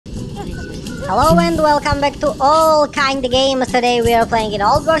Hello and welcome back to All Kind Games. Today we are playing an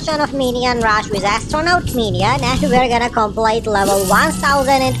old version of Minion Rush with Astronaut Minion, and we're gonna complete level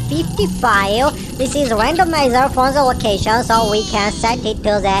 1055. This is randomizer for the location, so we can set it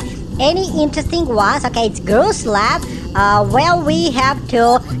to the any interesting ones. Okay, it's Gross Lab, where we have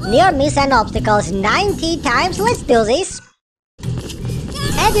to near miss and obstacles 90 times. Let's do this.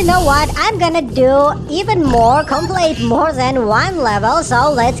 And you know what, I'm gonna do even more, complete more than one level, so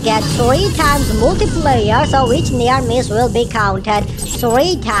let's get 3 times multiplayer, so each near miss will be counted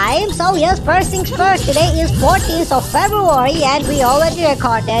 3 times. So yes, first things first, today is 14th of February and we already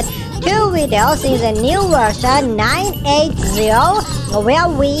recorded 2 videos in the new version 980, where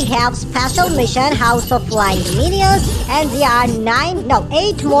we have special mission House of Flying Minions, and there are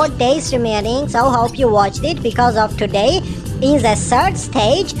 8 more days remaining, so hope you watched it because of today. In the 3rd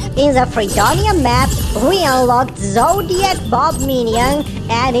stage, in the Fredonia map, we unlocked Zodiac Bob Minion,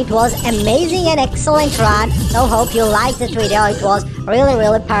 and it was amazing and excellent run. So hope you liked this video. It was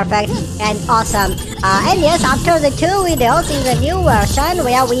really perfect and awesome. And yes, after the 2 videos in the new version,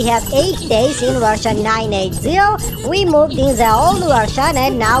 where we have 8 days in version 980, we moved in the old version,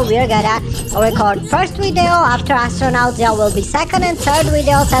 and now we're gonna record first video. After Astronaut, there will be 2nd and 3rd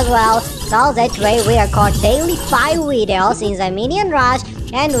videos as well. So that way we record daily 5 videos in the Minion Rush,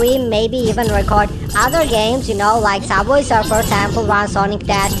 and we maybe even record other games, you know, like Subway Surfer, Temple Run, Sonic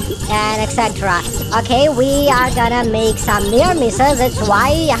Dash, and etc. Okay, we are gonna make some near misses. That's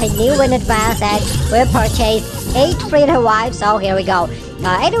why I knew in advance that we purchased 8 free revives. So here we go.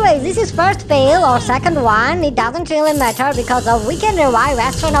 Anyways, this is first fail or second one, it doesn't really matter, because we can revive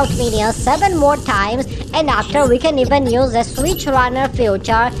Astronaut Minions 7 more times, and after we can even use the Switch Runner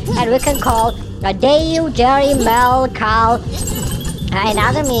feature, and we can call Dave, Jerry, Mel, Carl, and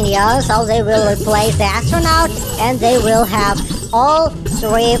other minions, so they will replace the Astronaut, and they will have all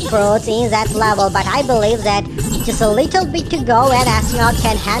 3 fruits in that level. But I believe that just a little bit to go, and Astronaut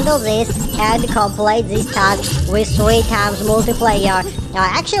can handle this and complete this task with 3 times multiplayer.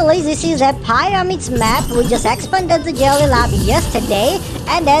 Actually, this is a Pyramids map. We just expanded the Jelly Lab yesterday,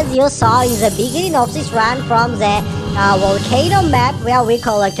 and as you saw in the beginning of this run from the volcano map, where we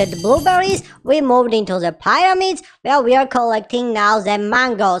collected blueberries, we moved into the pyramids, where we are collecting now the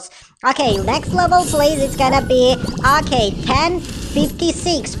mangoes. Okay, next level please, it's gonna be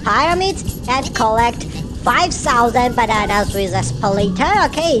 1056 pyramids, and collect 5,000 bananas with a splitter.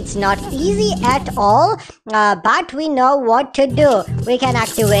 Okay, it's not easy at all, but we know what to do. We can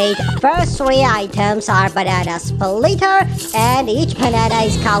activate first 3 items are banana splitter, and each banana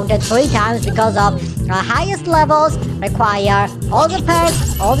is counted 3 times because of highest levels require all the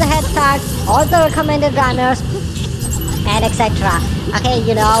perks, all the head starts, all the recommended runners, and etc. Okay,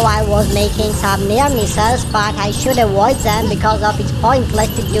 you know, I was making some near misses, but I should avoid them because of it's pointless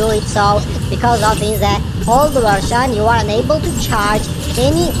to do it. So because of in the old version, you are unable to charge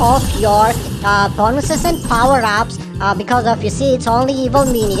any of your bonuses and power-ups, because of, you see, it's only evil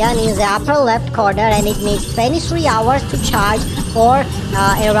minion in the upper left corner, and it needs 23 hours to charge for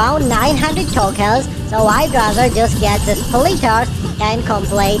around 900 tokens. So I'd rather just get the splitters and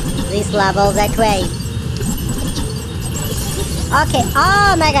complete this level that way. Okay,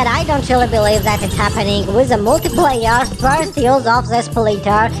 oh my god, I don't really believe that it's happening. With the multiplayer, first use of the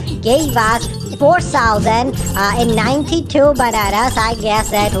splitter gave us 4,092 bananas. I guess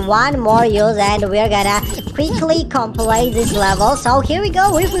that one more use and we're gonna quickly complete this level. So here we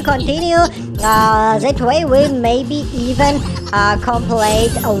go. If we continue that way, we maybe even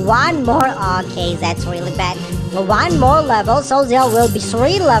complete one more. Okay, that's really bad. One more level, so there will be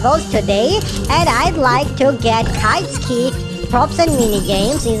 3 levels today, and I'd like to get Kite Ski Props and mini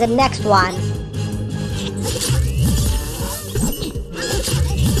games in the next one.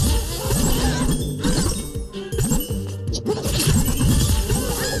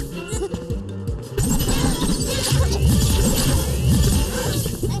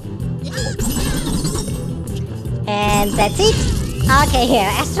 And that's it. Okay, here,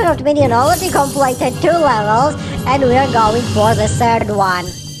 Astronaut Minion already completed 2 levels, and we are going for the 3rd one.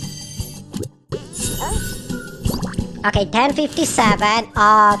 Okay, 1057.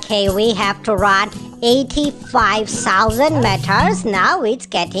 Okay, we have to run 85,000 meters. Now it's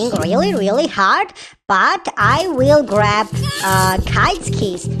getting really hard, but I will grab kite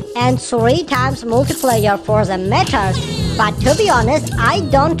skis and 3 times multiplayer for the meters. But to be honest, I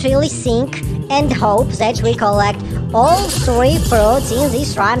don't really think and hope that we collect all 3 fruits in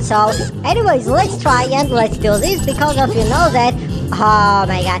this run. So anyways, let's try and let's do this, because of, you know, that oh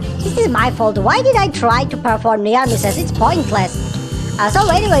my god, this is my fault. Why did I try to perform near misses? It's pointless. So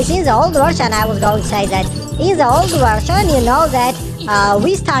anyways, in the old version, I was going to say that in the old version, you know that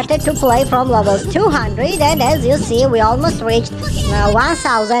we started to play from levels 200, and as you see, we almost reached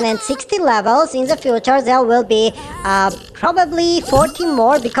 1060 levels. In the future, there will be probably 40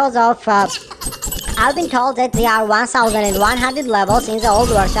 more because of I've been told that there are 1100 levels in the old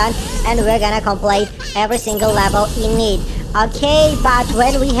version, and we're gonna complete every single level in it. Okay, but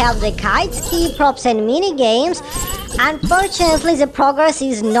when we have the Kite Ski Props and mini games, unfortunately the progress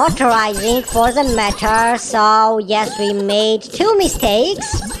is not rising for the matter. So yes, we made two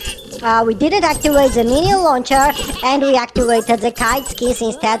mistakes. We didn't activate the minion launcher, and we activated the kite skis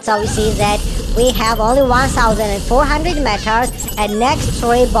instead, so we see that we have only 1400 meters, and next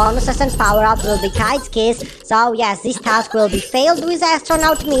 3 bonuses and power-ups will be kite skis. So yes, this task will be failed with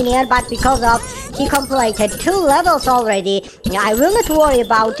Astronaut minion, but because of he completed 2 levels already, I will not worry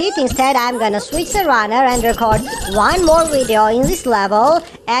about it. Instead, I'm gonna switch the runner and record 1 more video in this level,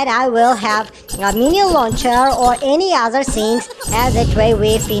 and I will have a minion launcher or any other things, and that way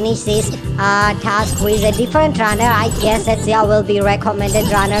we finish this task with a different runner. I guess that there will be recommended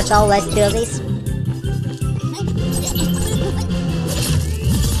runner, so let's do this.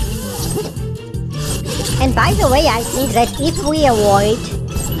 And by the way, I think that if we avoid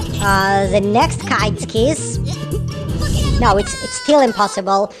the next kite skis, no, it's still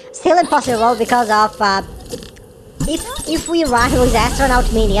impossible. Still impossible because of if we run with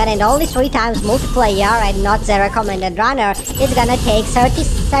Astronaut minion and only 3 times multiplayer and not the recommended runner, it's gonna take 40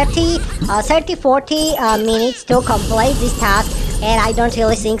 minutes to complete this task, and I don't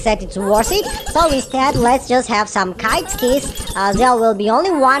really think that it's worth it. So instead, let's just have some kite skis. There will be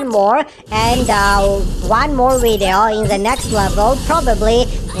only 1 more, and 1 more video in the next level. Probably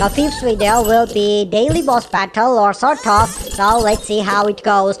the 5th video will be daily boss battle or sort of. So let's see how it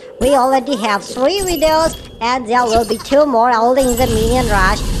goes. We already have 3 videos, and there will be 2 more only in the minion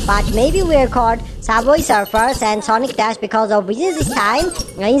rush, but maybe we record Subway Surfers and Sonic Dash because of within this time,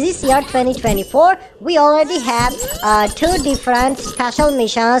 in this year 2024, we already have 2 different special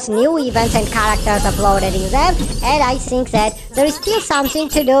missions, new events and characters uploaded in them, and I think that there is still something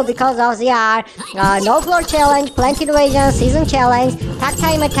to do because of there are no floor challenge, plant invasion, season challenge, tag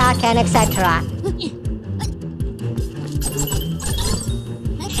time attack, and etc.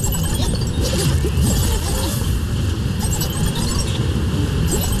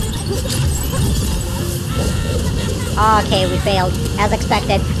 Okay, we failed, as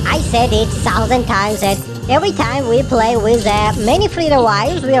expected. I said it 1,000 times that every time we play with many Frida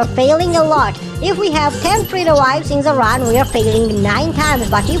wives, we are failing a lot. If we have 10 Frida wives in the run, we are failing 9 times.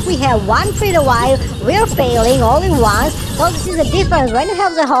 But if we have 1 Frida wife, we are failing only once. So this is the difference. When you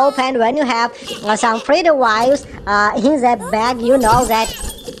have the hope and when you have some Frida wives in the bag, you know that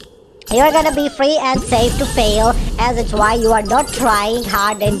you're gonna be free and safe to fail, as it's why you are not trying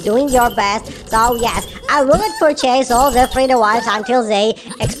hard and doing your best. So yes, I will not purchase all the Frida wives until they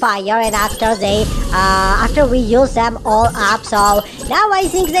expire and after we use them all up. So now I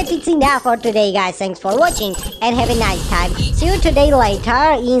think that it's enough for today, guys. Thanks for watching and have a nice time. See you today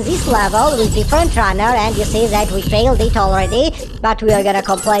later in this level with different runner, and you see that we failed it already, but we are gonna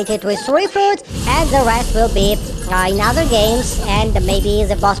complete it with 3 fruits, and the rest will be in other games and maybe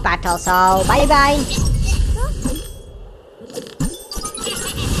the boss battle. So bye bye.